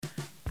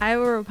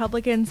Iowa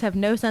Republicans have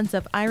no sense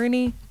of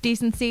irony,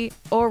 decency,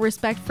 or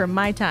respect for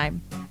my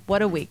time.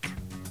 What a week.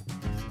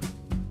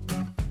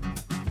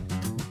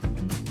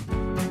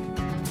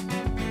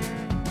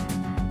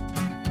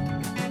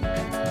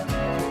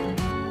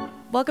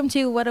 Welcome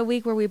to What a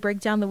Week, where we break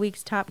down the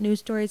week's top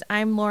news stories.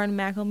 I'm Lauren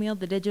McElmeal,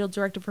 the Digital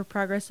Director for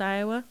Progress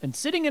Iowa. And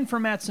sitting in for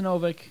Matt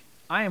Sinovic,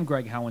 I am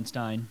Greg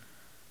Howenstein.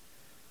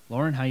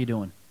 Lauren, how you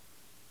doing?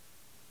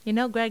 You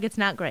know, Greg, it's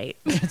not great.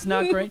 It's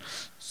not great?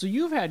 So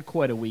you've had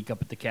quite a week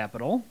up at the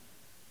Capitol.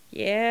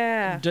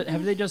 Yeah.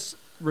 Have they just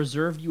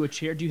reserved you a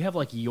chair? Do you have,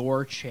 like,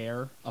 your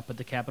chair up at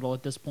the Capitol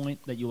at this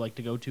point that you like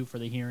to go to for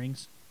the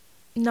hearings?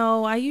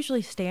 No, I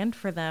usually stand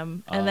for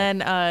them. And then,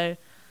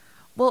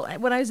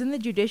 when I was in the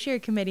Judiciary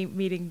Committee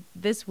meeting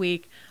this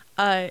week,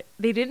 they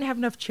didn't have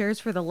enough chairs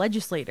for the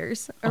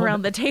legislators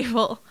around the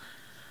table,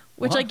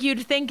 which, like,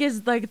 you'd think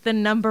is, like, the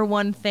number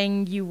one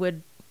thing you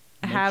would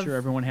have. Make sure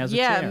everyone has a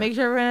chair. Yeah, make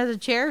sure everyone has a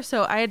chair.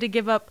 So I had to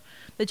give up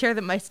the chair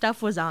that my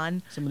stuff was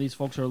on. Some of these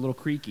folks are a little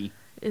creaky.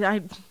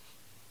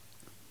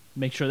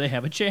 Make sure they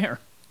have a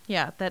chair.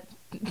 Yeah, that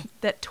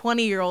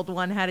 20-year-old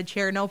one had a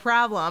chair, no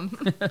problem.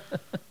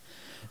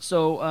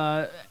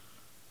 So,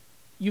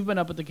 you've been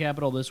up at the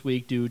Capitol this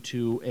week due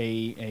to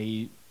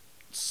a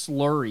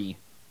slurry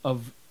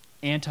of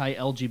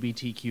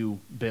anti-LGBTQ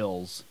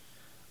bills.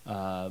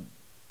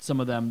 Some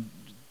of them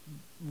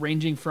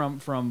ranging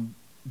from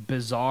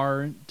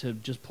bizarre to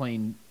just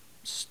plain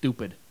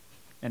stupid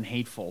and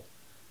hateful.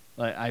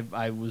 I've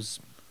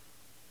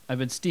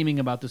been steaming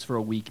about this for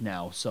a week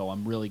now, so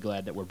I'm really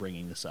glad that we're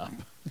bringing this up.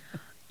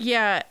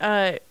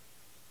 Yeah,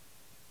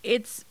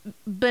 it's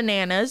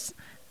bananas.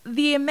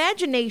 The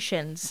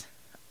imaginations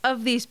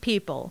of these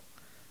people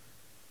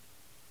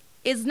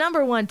is,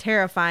 number one,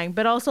 terrifying,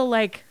 but also,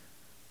 like,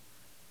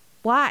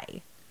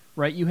 why?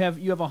 Right, you have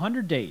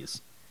 100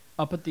 days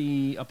up at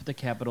the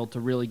Capitol to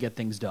really get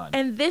things done.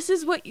 And this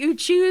is what you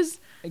choose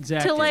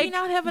exactly to, like, do we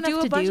not have enough do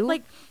a to bunch do? of,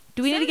 like,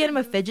 do we need to get him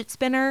a fidget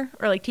spinner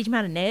or, like, teach him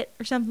how to knit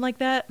or something like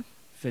that?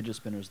 Fidget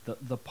spinners,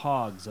 the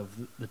pogs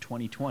of the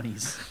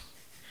 2020s.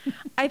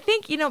 I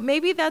think,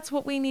 maybe that's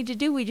what we need to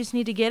do. We just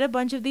need to get a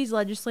bunch of these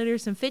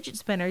legislators some fidget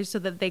spinners so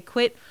that they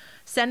quit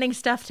sending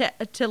stuff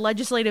to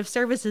legislative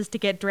services to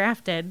get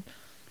drafted.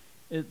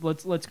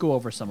 Let's go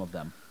over some of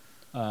them.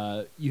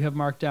 You have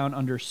marked down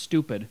under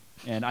stupid,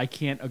 and I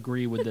can't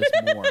agree with this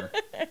more.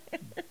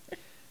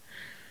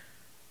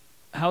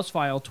 House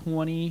File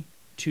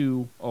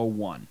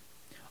 2201.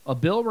 A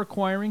bill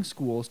requiring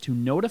schools to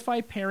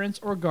notify parents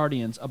or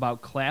guardians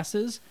about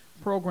classes,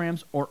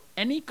 programs, or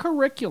any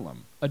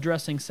curriculum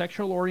addressing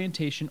sexual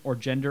orientation or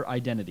gender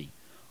identity.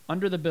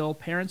 Under the bill,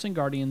 parents and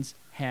guardians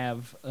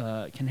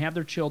can have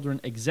their children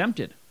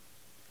exempted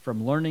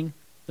from learning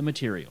the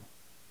material.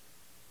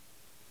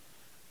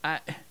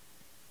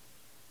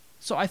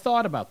 So I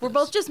thought about this. We're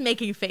both just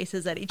making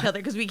faces at each other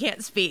because we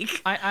can't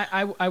speak.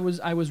 I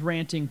was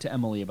ranting to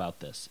Emily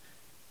about this.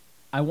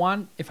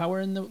 If I were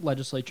in the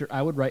legislature,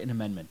 I would write an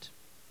amendment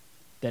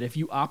that if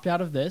you opt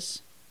out of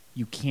this,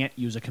 you can't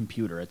use a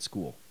computer at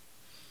school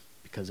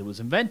because it was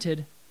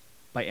invented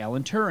by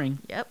Alan Turing.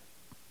 Yep.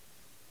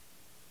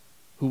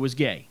 Who was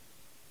gay.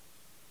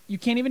 You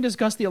can't even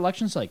discuss the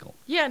election cycle.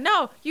 Yeah,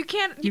 no, you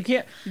can't. You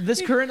can't.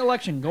 This current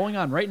election going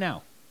on right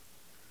now,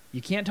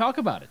 you can't talk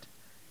about it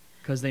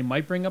because they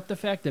might bring up the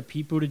fact that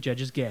Pete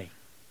Buttigieg is gay.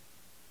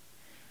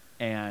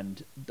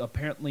 And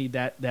apparently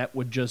that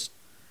would just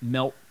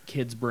melt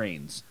kids'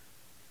 brains.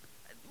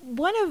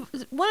 One of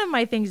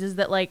my things is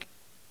that, like,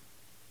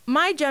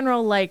 my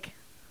general, like,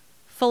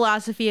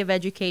 philosophy of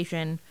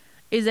education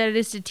is that it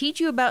is to teach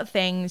you about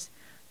things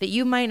that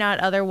you might not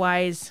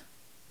otherwise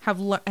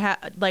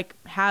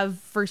have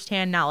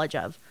firsthand knowledge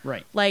of.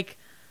 Right. Like,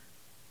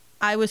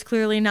 I was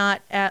clearly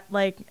not at,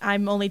 like,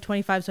 I'm only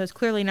 25, so I was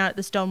clearly not at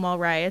the Stonewall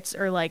riots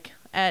or, like,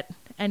 at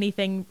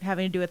anything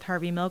having to do with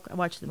Harvey Milk. I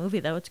watched the movie,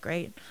 though. It's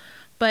great.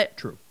 But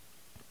true.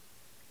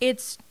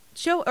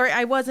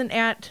 I wasn't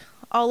at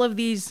all of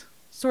these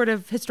sort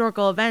of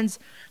historical events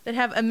that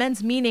have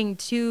immense meaning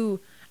to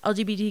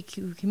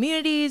LGBTQ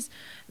communities.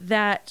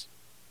 That,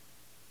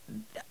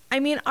 I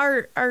mean,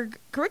 our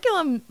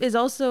curriculum is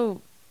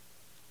also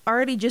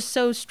already just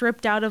so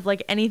stripped out of,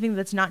 like, anything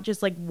that's not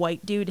just, like,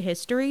 white dude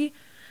history.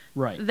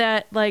 Right.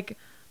 That, like,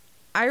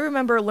 I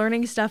remember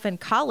learning stuff in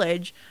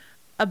college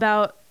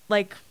about,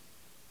 like,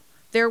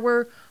 there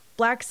were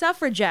black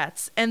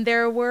suffragettes and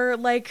there were,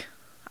 like,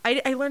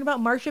 I learned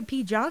about Marsha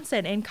P.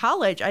 Johnson in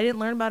college. I didn't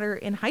learn about her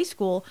in high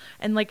school.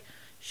 And, like,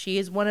 she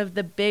is one of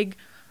the big,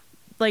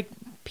 like,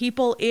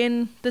 people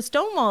in the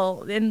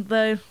Stonewall, in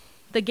the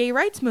gay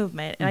rights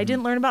movement. And I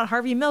didn't learn about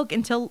Harvey Milk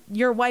until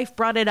your wife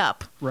brought it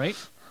up. Right.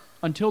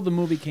 Until the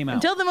movie came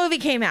out.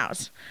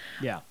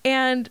 Yeah.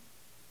 And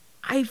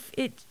I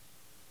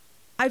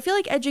feel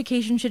like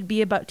education should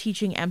be about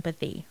teaching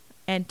empathy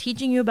and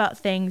teaching you about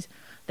things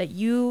that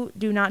you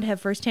do not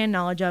have firsthand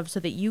knowledge of so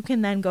that you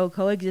can then go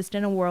coexist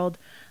in a world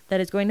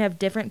that is going to have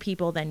different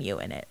people than you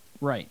in it.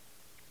 Right.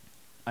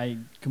 I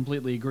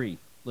completely agree.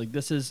 Like,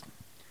 this is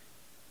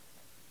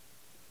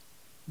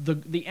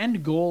the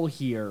end goal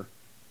here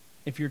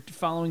if you're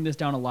following this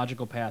down a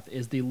logical path,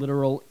 is the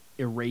literal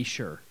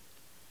erasure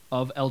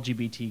of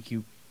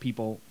LGBTQ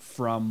people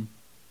from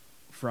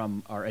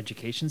our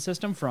education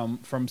system,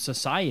 from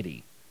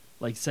society.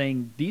 Like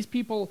saying these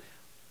people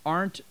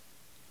aren't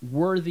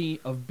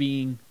worthy of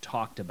being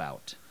talked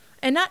about.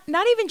 And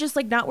not even just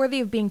like not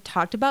worthy of being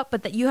talked about,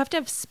 but that you have to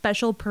have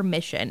special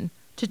permission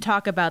to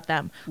talk about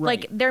them.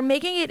 Right. Like they're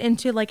making it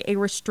into like a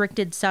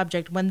restricted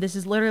subject when this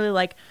is literally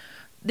like,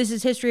 this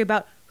is history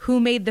about who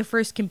made the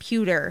first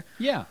computer.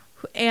 Yeah.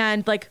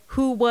 And like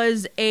who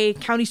was a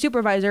county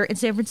supervisor in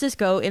San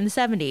Francisco in the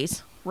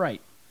 70s.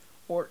 Right.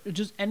 Or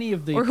just any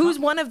of the... Or who's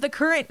one of the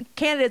current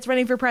candidates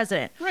running for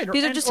president. Right.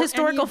 These are just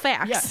historical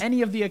facts. Yeah,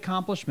 any of the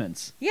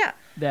accomplishments Yeah.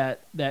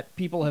 that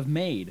people have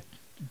made.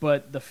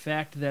 But the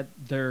fact that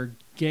they're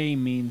gay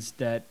means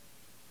that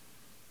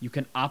you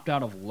can opt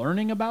out of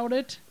learning about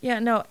it? Yeah,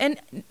 no.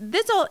 And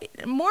this all...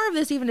 More of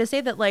this even to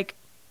say that, like,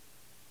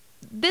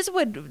 this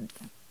would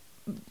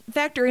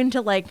factor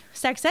into, like,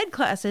 sex ed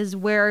classes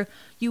where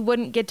you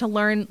wouldn't get to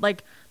learn,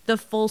 like, the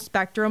full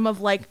spectrum of,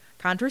 like,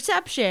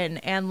 contraception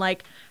and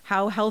like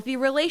how healthy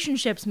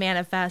relationships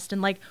manifest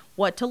and like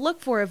what to look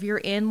for if you're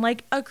in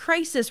like a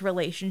crisis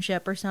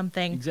relationship or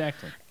something.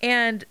 Exactly.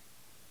 And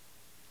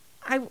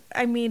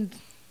I mean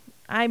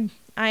I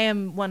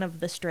am one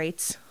of the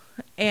straights,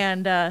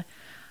 and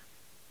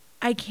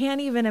I can't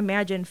even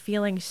imagine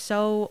feeling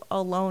so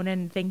alone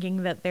and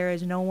thinking that there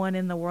is no one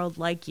in the world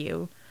like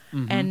you,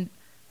 and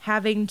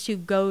having to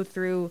go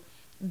through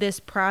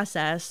this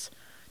process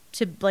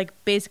to like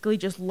basically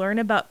just learn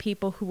about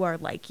people who are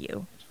like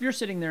you. If you're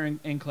sitting there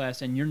in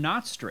class and you're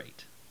not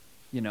straight,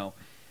 you know,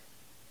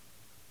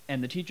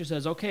 and the teacher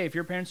says, okay, if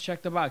your parents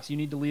check the box, you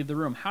need to leave the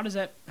room. How does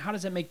that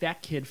make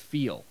that kid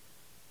feel?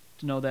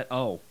 To know that,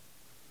 oh,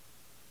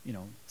 you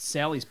know,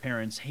 Sally's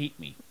parents hate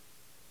me.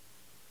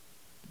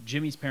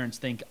 Jimmy's parents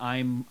think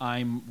I'm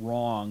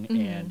wrong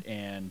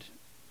and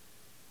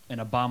an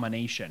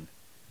abomination.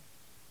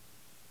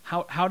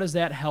 How does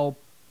that help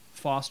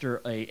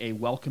foster a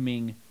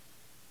welcoming,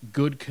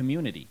 good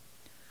community?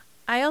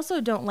 I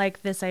also don't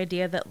like this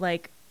idea that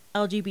like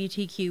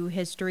LGBTQ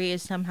history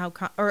is somehow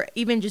or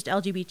even just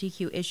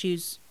LGBTQ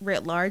issues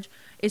writ large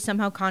is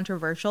somehow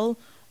controversial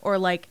or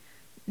like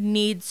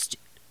needs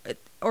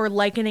or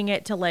likening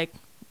it to like,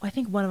 I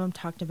think one of them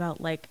talked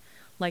about like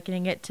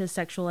likening it to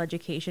sexual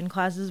education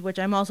classes, which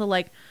I'm also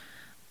like,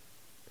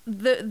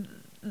 the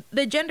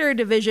gender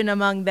division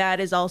among that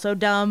is also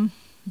dumb.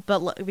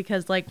 But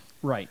because, like,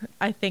 right,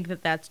 I think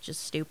that that's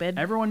just stupid.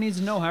 Everyone needs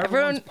to know how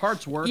everyone's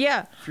parts work.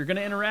 Yeah. If you're going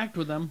to interact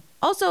with them.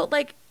 Also,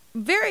 like,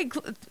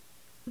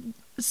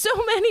 so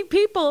many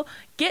people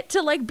get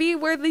to, like, be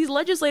where these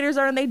legislators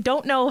are and they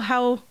don't know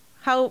how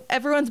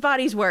everyone's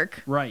bodies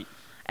work. Right.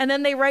 And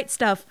then they write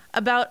stuff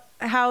about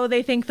how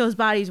they think those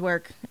bodies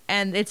work,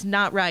 and it's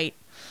not right.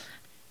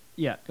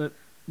 Yeah. But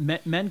men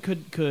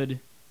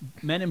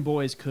and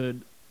boys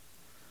could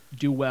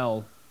do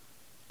well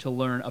to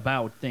learn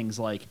about things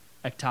like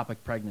ectopic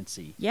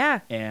pregnancy.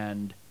 Yeah.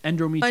 And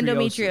endometriosis.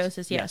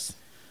 Endometriosis, yes.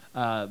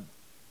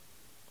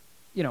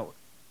 You know,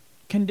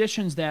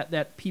 conditions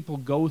that people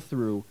go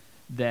through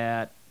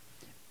that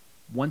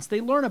once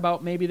they learn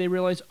about, maybe they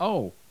realize,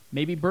 oh,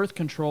 maybe birth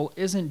control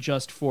isn't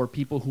just for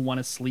people who want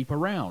to sleep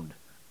around.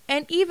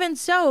 And even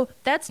so,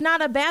 that's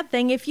not a bad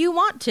thing if you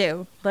want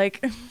to.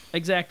 Like,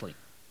 exactly.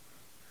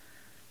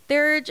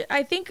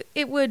 I think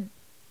it would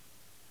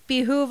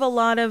behoove a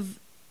lot of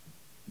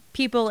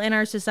people in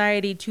our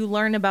society to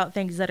learn about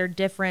things that are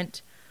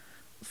different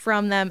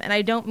from them. And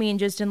I don't mean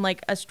just in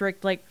like a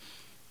strict, like,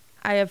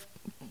 I have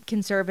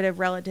conservative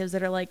relatives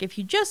that are like, if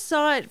you just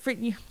saw it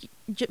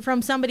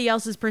from somebody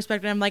else's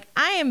perspective, I'm like,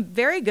 I am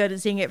very good at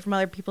seeing it from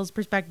other people's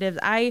perspectives.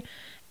 I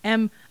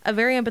am a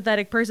very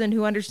empathetic person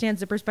who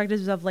understands the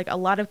perspectives of like a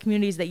lot of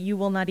communities that you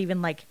will not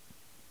even like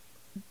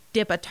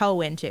dip a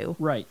toe into.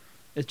 Right.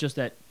 It's just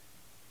that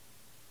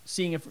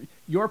seeing if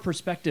your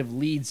perspective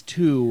leads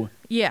to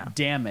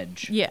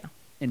damage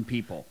in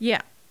people.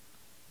 Yeah.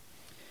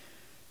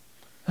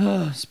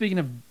 Speaking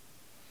of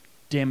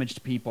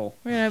damaged people,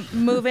 we're going to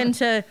move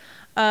into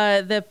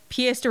the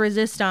pièce de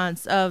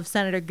résistance of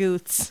Senator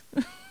Goots.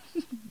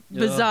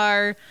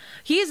 Bizarre.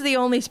 He's the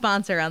only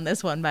sponsor on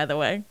this one, by the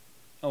way.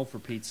 Oh, for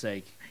Pete's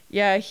sake.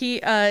 Yeah, he...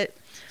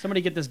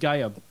 somebody get this guy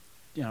an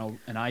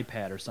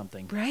iPad or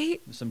something. Right?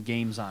 With some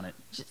games on it.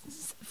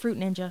 Just Fruit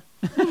Ninja.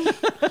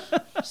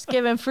 Just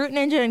give him Fruit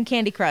Ninja and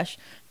Candy Crush.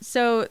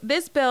 So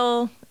this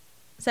bill,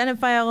 Senate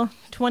File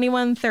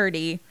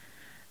 2130,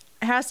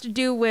 has to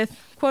do with,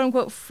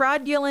 quote-unquote,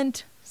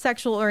 fraudulent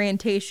sexual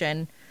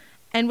orientation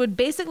and would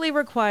basically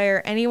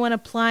require anyone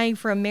applying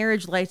for a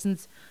marriage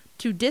license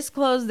to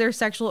disclose their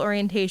sexual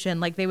orientation.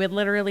 Like, they would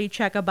literally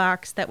check a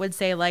box that would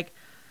say, like,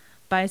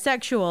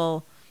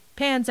 bisexual,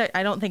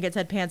 I don't think it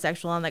said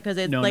pansexual on that because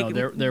it's no,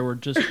 there were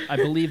just, I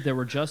believe there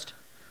were just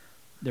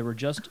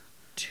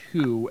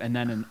two and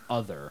then an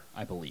other,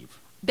 I believe.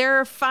 There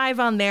are 5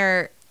 on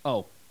there.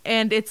 Oh.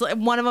 And it's like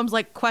one of them's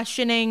like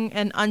questioning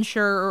and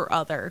unsure or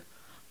other.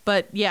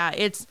 But yeah,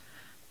 it's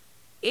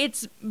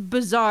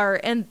bizarre.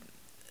 And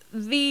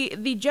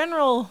the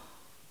general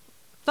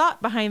thought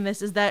behind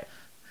this is that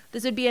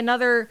this would be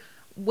another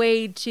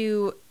way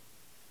to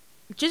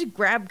just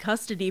grab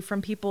custody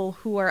from people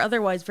who are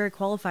otherwise very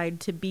qualified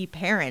to be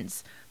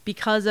parents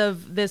because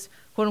of this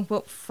quote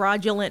unquote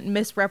fraudulent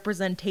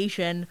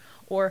misrepresentation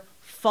or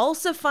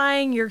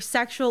falsifying your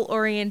sexual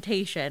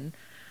orientation,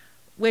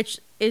 which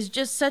is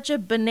just such a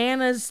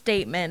bananas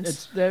statement.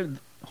 It's the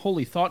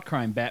holy thought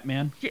crime,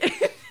 Batman.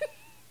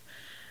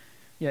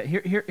 Yeah,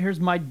 here's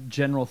my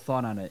general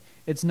thought on it.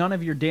 It's none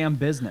of your damn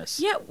business.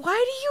 Yeah, why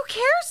do you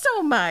care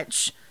so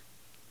much?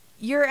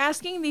 You're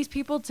asking these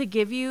people to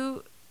give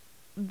you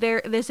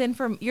you're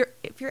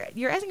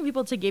asking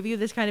people to give you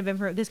this kind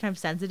of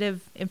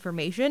sensitive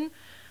information,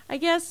 I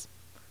guess.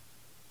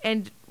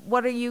 And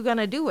what are you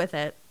gonna do with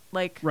it?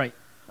 Right.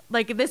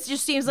 Like this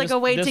just seems like a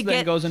way to This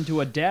get goes into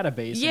a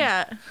database.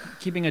 Yeah.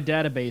 Keeping a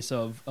database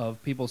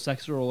of people's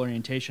sexual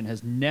orientation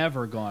has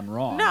never gone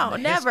wrong. No,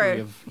 in the never.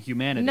 history of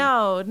humanity.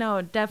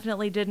 No,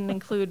 definitely didn't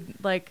include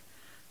like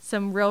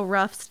some real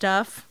rough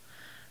stuff.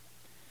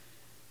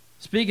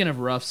 Speaking of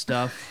rough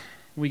stuff,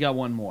 we got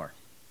one more.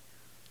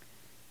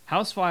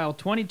 House File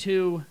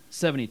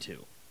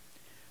 2272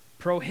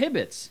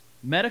 prohibits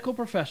medical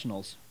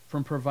professionals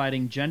from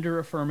providing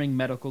gender-affirming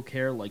medical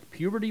care like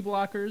puberty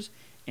blockers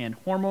and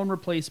hormone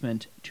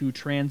replacement to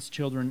trans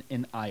children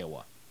in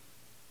Iowa.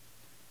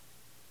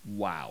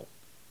 Wow.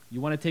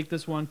 You want to take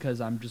this one? Because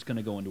I'm just going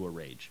to go into a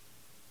rage.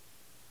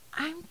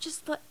 I'm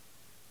just like,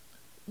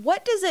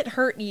 what does it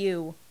hurt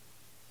you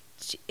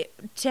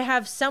to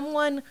have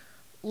someone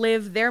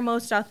live their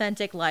most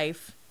authentic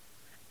life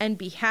and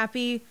be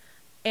happy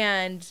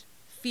and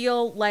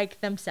feel like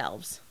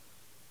themselves?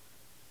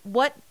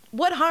 What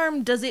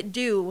harm does it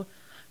do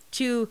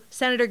to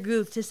Senator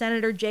Guth, to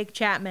Senator Jake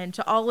Chapman,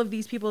 to all of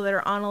these people that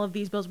are on all of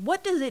these bills?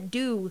 What does it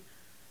do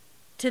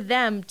to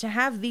them to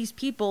have these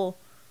people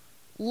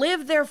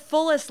live their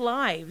fullest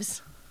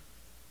lives?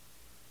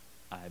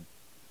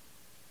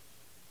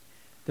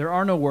 There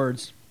are no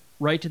words.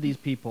 Write to these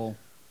people.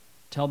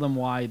 Tell them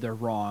why they're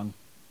wrong.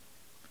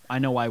 I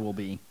know I will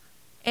be.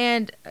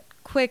 And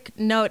quick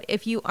note,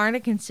 if you aren't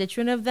a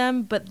constituent of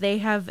them, but they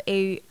have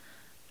a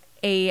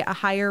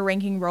higher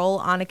ranking role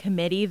on a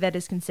committee that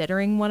is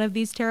considering one of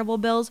these terrible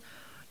bills,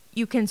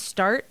 you can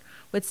start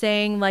with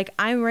saying, like,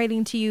 I'm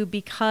writing to you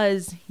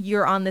because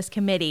you're on this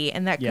committee,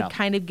 and that could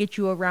kind of get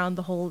you around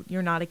the whole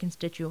you're not a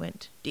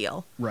constituent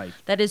deal. Right.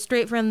 That is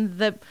straight from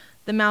the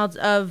mouths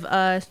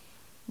of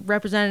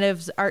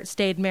Representatives Art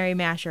Stade, Mary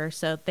Masher,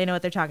 so they know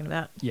what they're talking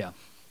about. Yeah.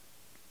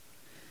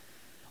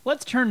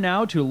 Let's turn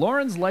now to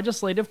Lauren's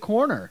Legislative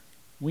Corner.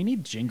 We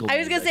need jingle I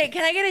was going to say,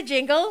 can I get a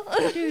jingle?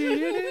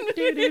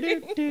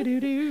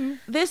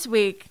 This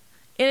week,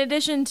 in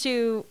addition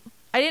to,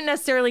 I didn't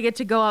necessarily get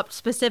to go up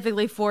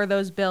specifically for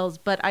those bills,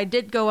 but I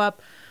did go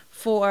up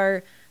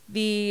for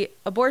the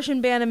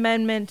abortion ban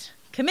amendment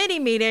committee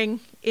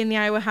meeting in the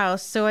Iowa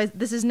House. So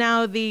this is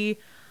now the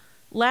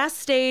last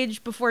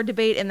stage before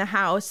debate in the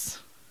House.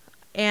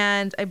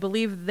 And I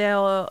believe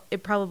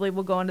it probably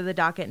will go onto the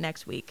docket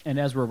next week. And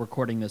as we're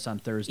recording this on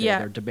Thursday,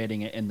 they're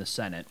debating it in the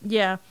Senate.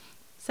 Yeah.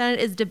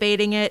 Senate is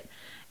debating it,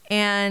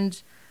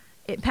 and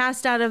it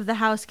passed out of the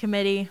House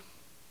committee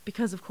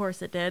because, of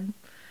course, it did.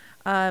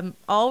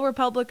 All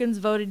Republicans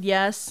voted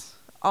yes.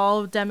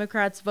 All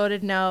Democrats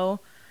voted no.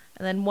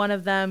 And then one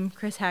of them,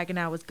 Chris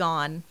Hagenow, was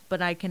gone.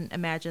 But I can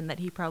imagine that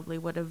he probably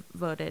would have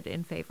voted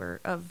in favor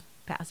of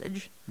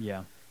passage.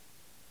 Yeah.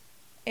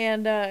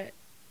 And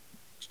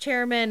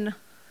Chairman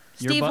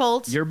Steve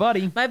Holt. Your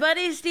buddy. My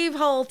buddy Steve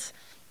Holt.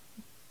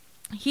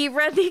 He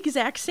read the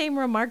exact same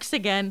remarks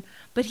again,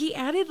 but he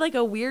added like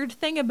a weird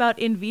thing about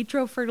in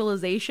vitro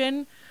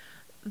fertilization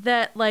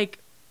that like...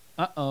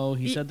 Uh-oh,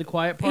 he said the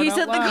quiet part out loud. He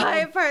said the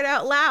quiet part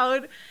out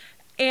loud,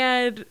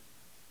 and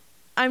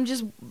I'm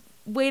just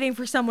waiting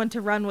for someone to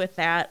run with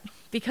that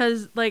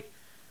because like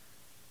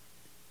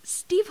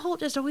Steve Holt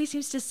just always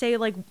seems to say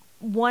like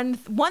one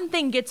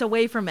thing gets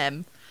away from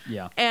him.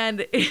 Yeah.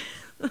 And...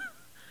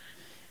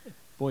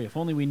 Boy, if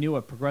only we knew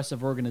a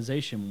progressive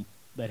organization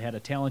that had a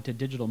talented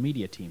digital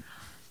media team.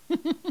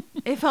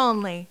 If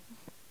only.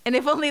 And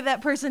if only that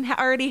person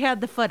already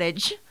had the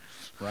footage.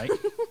 Right.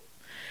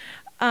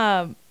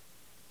 But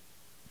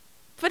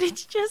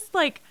it's just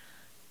like,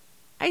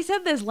 I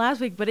said this last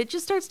week, but it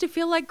just starts to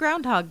feel like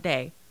Groundhog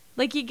Day.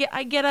 Like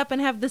I get up and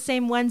have the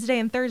same Wednesday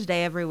and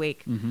Thursday every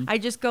week. Mm-hmm. I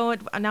just go,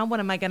 now what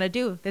am I going to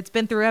do? It's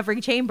been through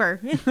every chamber.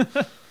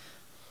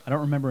 I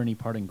don't remember any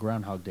part in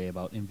Groundhog Day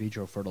about in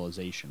vitro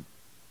fertilization.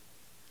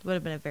 Would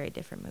have been a very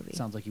different movie.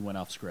 Sounds like he went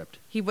off script.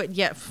 He would,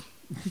 yeah.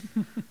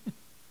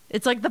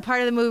 It's like the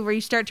part of the movie where you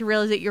start to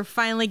realize that you're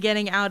finally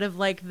getting out of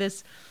like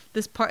this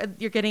part.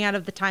 You're getting out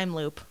of the time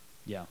loop.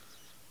 Yeah.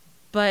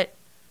 But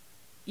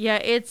yeah,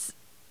 it's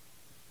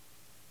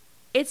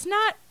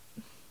not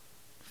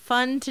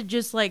fun to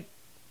just like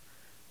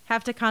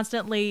have to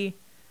constantly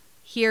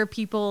hear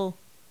people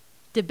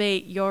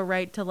debate your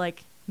right to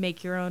like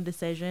make your own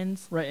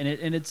decisions. Right,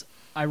 and it's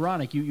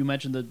ironic. You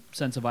mentioned the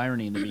sense of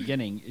irony in the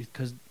beginning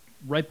because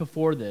right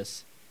before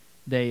this,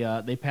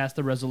 they passed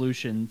the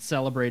resolution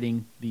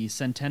celebrating the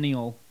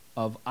centennial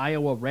of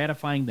Iowa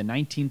ratifying the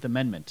 19th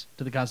Amendment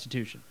to the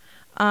Constitution.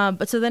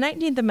 But so the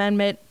 19th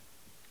Amendment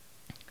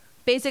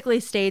basically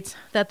states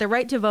that the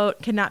right to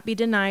vote cannot be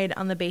denied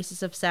on the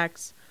basis of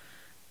sex.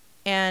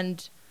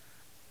 And,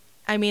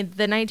 I mean,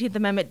 the 19th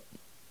Amendment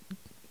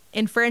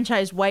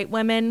enfranchised white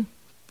women,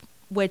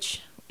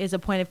 which is a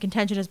point of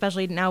contention,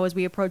 especially now as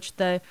we approach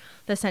the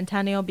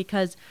centennial,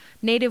 because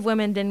Native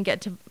women didn't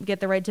get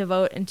the right to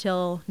vote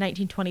until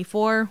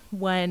 1924,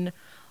 when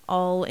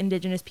all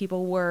Indigenous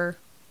people were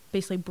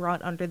basically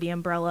brought under the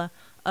umbrella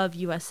of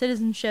U.S.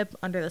 citizenship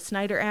under the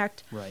Snyder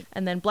Act. Right.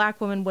 And then black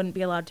women wouldn't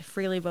be allowed to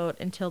freely vote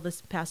until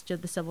this passage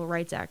of the Civil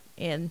Rights Act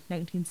in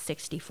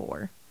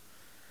 1964.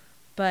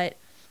 But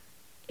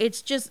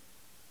it's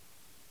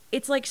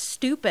like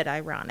stupid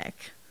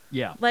ironic.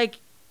 Yeah. Like,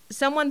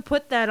 someone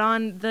put that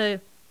on the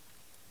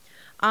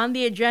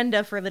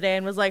agenda for the day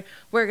and was like,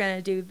 we're going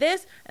to do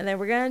this, and then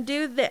we're going to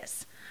do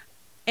this.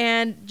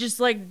 And just,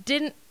 like,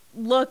 didn't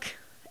look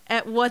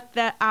at what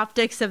the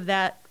optics of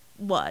that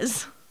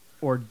was.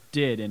 Or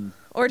did and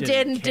Or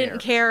didn't didn't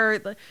care.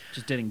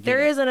 Just didn't get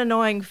There it. is an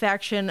annoying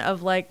faction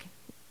of, like,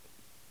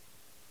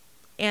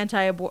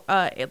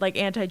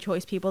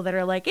 anti-choice people that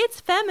are like,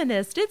 it's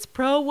feminist, it's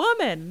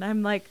pro-woman.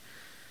 I'm like,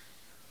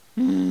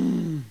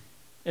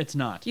 It's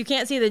not. you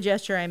can't see the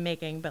gesture I'm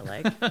making, but,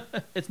 like...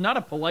 It's not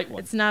a polite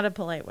one. It's not a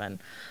polite one.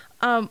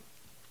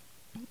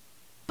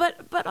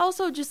 But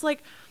also just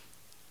like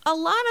a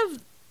lot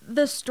of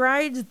the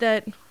strides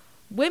that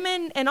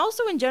women and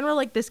also in general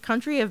like this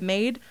country have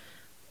made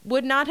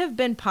would not have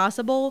been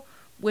possible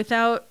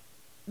without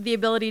the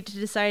ability to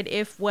decide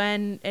if,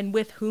 when, and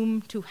with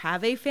whom to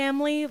have a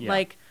family. Yeah.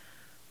 Like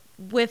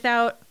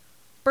without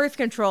birth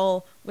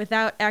control,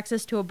 without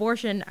access to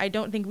abortion, I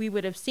don't think we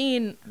would have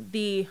seen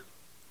the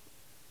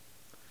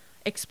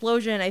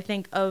explosion, I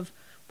think, of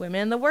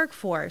women in the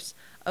workforce,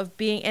 of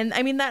being, and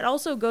I mean that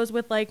also goes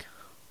with like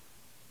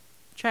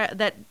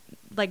childcare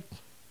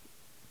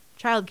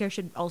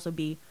should also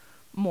be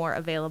more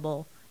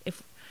available.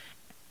 If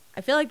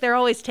I feel like they're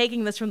always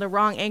taking this from the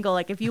wrong angle,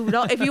 like if you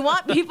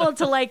want people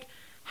to like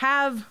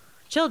have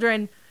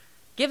children,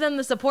 give them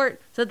the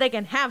support so that they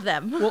can have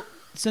them. Well,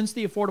 since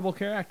the Affordable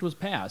Care Act was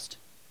passed,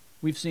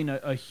 we've seen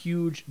a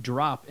huge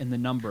drop in the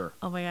number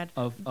Oh my god.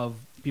 of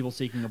people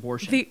seeking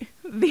abortion.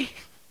 The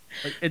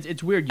Like,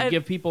 it's weird. You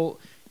give people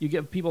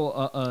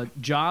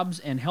jobs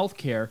and health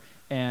care,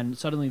 and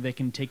suddenly they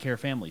can take care of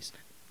families.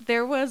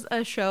 There was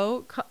a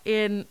show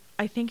in,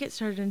 I think it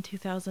started in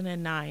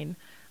 2009,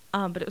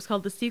 but it was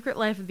called The Secret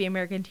Life of the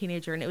American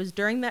Teenager. And it was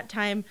during that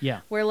time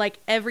where like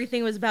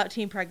everything was about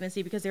teen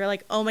pregnancy because they were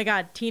like, oh my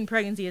God, teen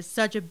pregnancy is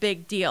such a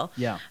big deal.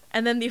 Yeah.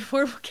 And then the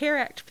Affordable Care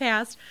Act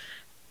passed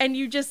and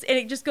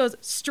it just goes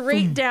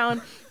straight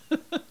down.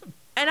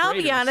 And I'll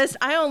be honest,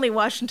 I only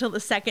watched until the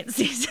second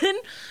season.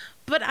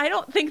 But I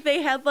don't think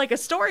they had like a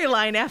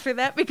storyline after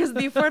that because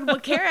the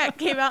Affordable Care Act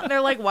came out and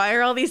they're like, why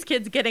are all these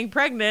kids getting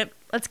pregnant?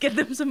 Let's give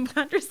them some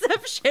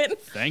contraception.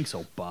 Thanks,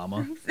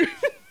 Obama.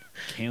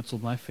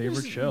 Canceled my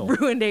favorite show.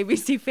 Ruined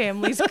ABC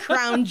Family's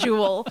crown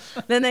jewel.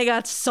 Then they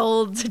got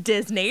sold to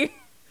Disney.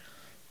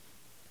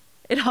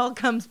 It all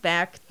comes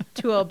back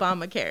to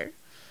Obamacare.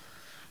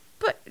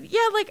 But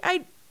yeah, like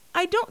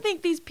I don't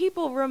think these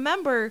people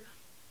remember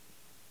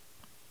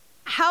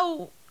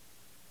how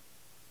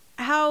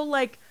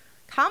like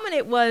common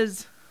it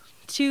was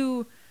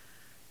to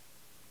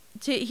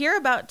hear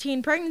about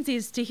teen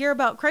pregnancies, to hear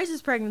about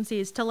crisis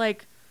pregnancies, to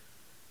like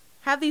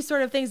have these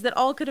sort of things that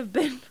all could have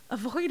been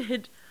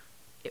avoided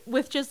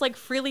with just like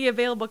freely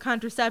available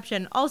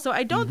contraception. Also,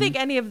 I don't think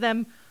any of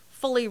them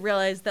fully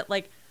realize that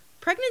like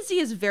pregnancy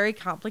is very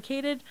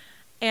complicated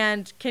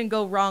and can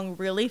go wrong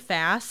really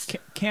fast.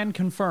 Can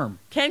confirm.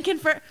 Can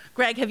confirm.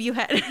 Greg, have you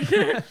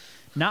had?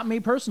 Not me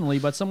personally,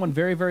 but someone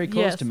very, very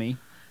close to me.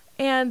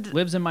 And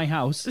lives in my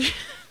house.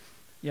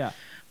 Yeah.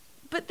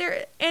 But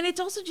and it's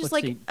also just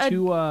Let's see,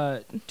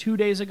 2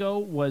 days ago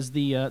was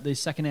the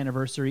second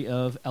anniversary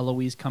of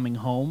Eloise coming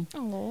home.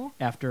 Aww.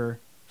 After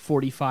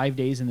 45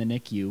 days in the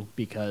NICU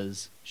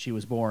because she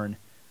was born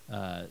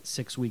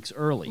 6 weeks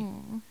early.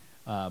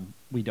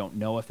 We don't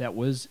know if that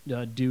was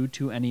due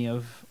to any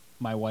of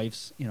my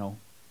wife's,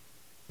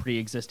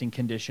 pre-existing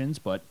conditions,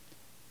 but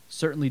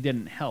certainly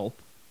didn't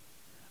help.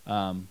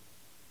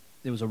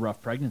 It was a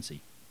rough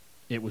pregnancy.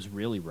 It was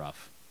really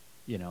rough,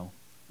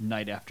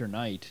 night after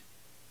night,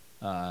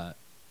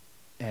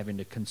 having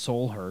to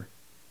console her,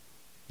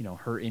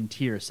 her in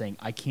tears saying,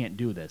 I can't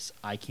do this,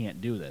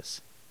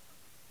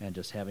 and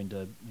just having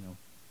to,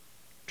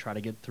 try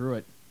to get through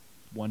it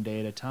one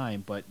day at a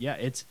time. But yeah,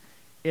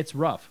 it's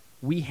rough.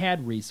 We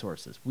had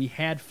resources. We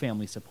had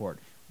family support.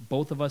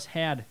 Both of us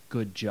had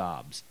good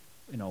jobs,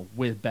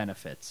 with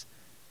benefits.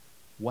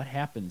 What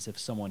happens if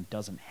someone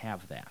doesn't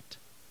have that?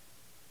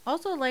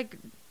 Also, like,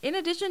 in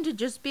addition to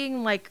just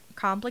being, like,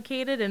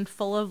 complicated and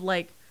full of,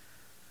 like,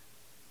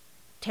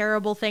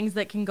 terrible things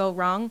that can go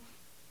wrong,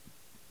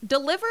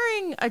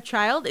 delivering a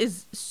child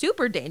is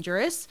super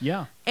dangerous.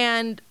 Yeah.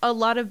 And a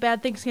lot of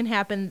bad things can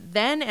happen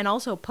then and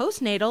also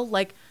postnatal.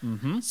 Like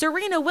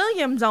Serena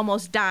Williams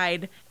almost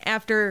died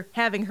after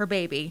having her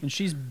baby. And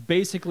she's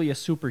basically a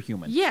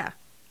superhuman. Yeah.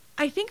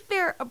 I think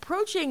they're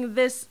approaching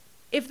this,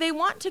 if they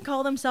want to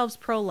call themselves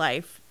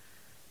pro-life,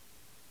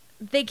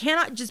 they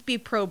cannot just be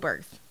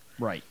pro-birth.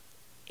 Right.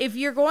 If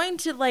you're going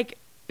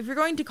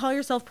to call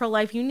yourself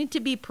pro-life, you need to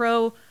be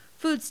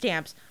pro-food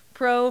stamps,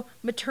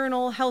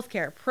 pro-maternal health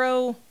care,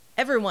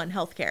 pro-everyone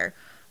health care,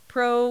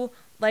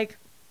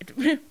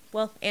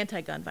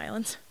 anti-gun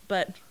violence,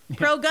 but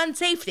pro-gun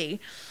safety.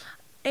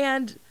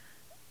 And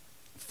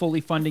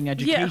fully funding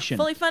education. Yeah,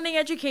 fully funding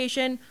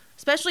education,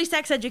 especially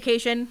sex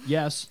education.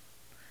 Yes.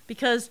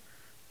 Because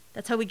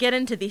that's how we get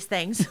into these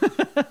things.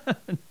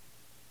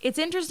 It's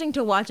interesting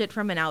to watch it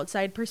from an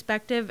outside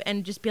perspective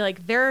and just be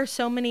like, there are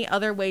so many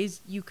other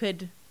ways you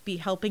could be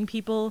helping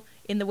people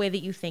in the way that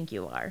you think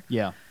you are.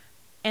 Yeah.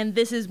 And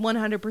this is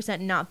 100%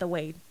 not the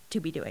way to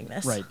be doing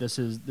this. Right. This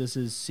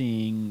is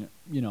seeing,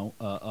 this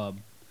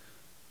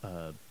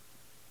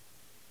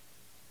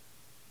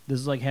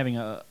is like having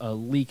a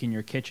leak in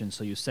your kitchen,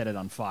 so you set it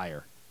on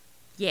fire.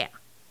 Yeah.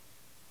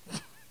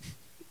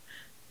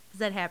 Does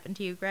that happen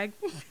to you, Greg?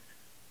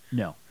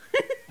 No.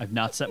 I've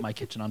not set my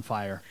kitchen on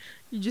fire.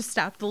 You just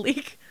stopped the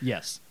leak?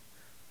 Yes.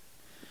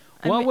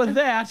 With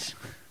that...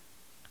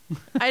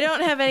 I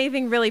don't have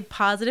anything really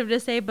positive to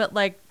say, but,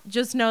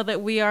 just know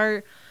that we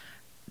are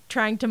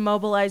trying to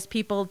mobilize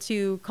people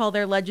to call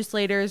their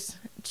legislators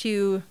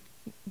to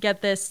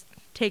get this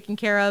taken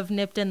care of,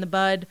 nipped in the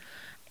bud.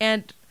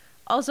 And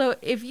also,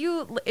 if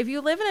you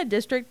live in a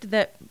district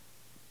that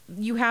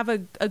you have a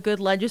good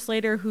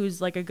legislator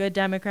who's, a good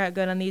Democrat,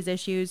 good on these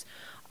issues,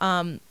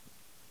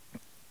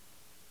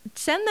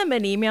 send them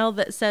an email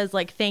that says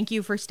thank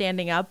you for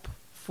standing up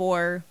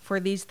for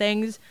these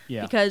things.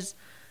 Yeah. Because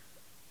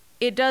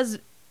it does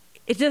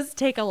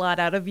take a lot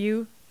out of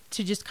you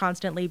to just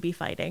constantly be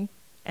fighting.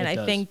 And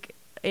I think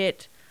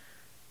it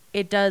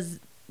does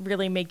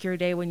really make your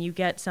day when you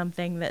get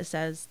something that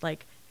says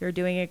you're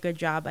doing a good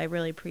job. I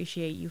really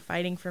appreciate you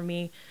fighting for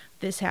me.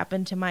 This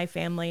happened to my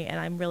family and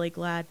I'm really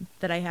glad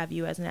that I have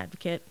you as an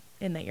advocate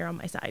and that you're on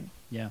my side.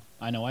 Yeah,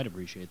 I know I'd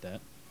appreciate that.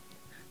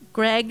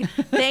 Greg,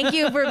 thank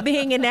you for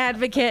being an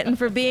advocate and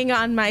for being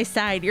on my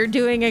side. You're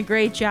doing a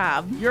great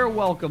job. You're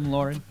welcome,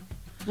 Lauren.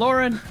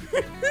 Lauren,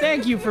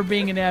 thank you for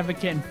being an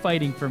advocate and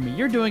fighting for me.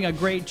 You're doing a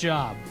great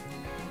job.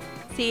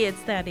 See,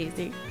 it's that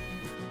easy.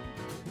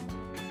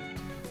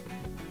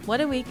 What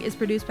a Week is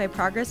produced by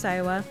Progress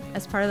Iowa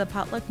as part of the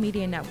Potluck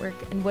Media Network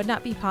and would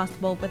not be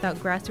possible without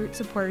grassroots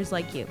supporters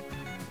like you.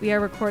 We are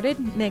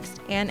recorded, mixed,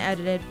 and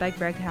edited by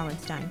Greg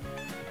Hallenstein.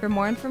 For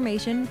more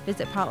information,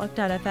 visit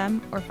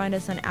potluck.fm or find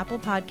us on Apple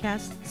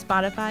Podcasts,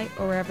 Spotify,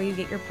 or wherever you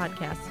get your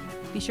podcasts.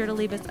 Be sure to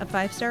leave us a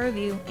 5-star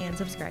review and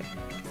subscribe.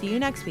 See you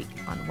next week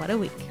on What a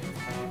Week.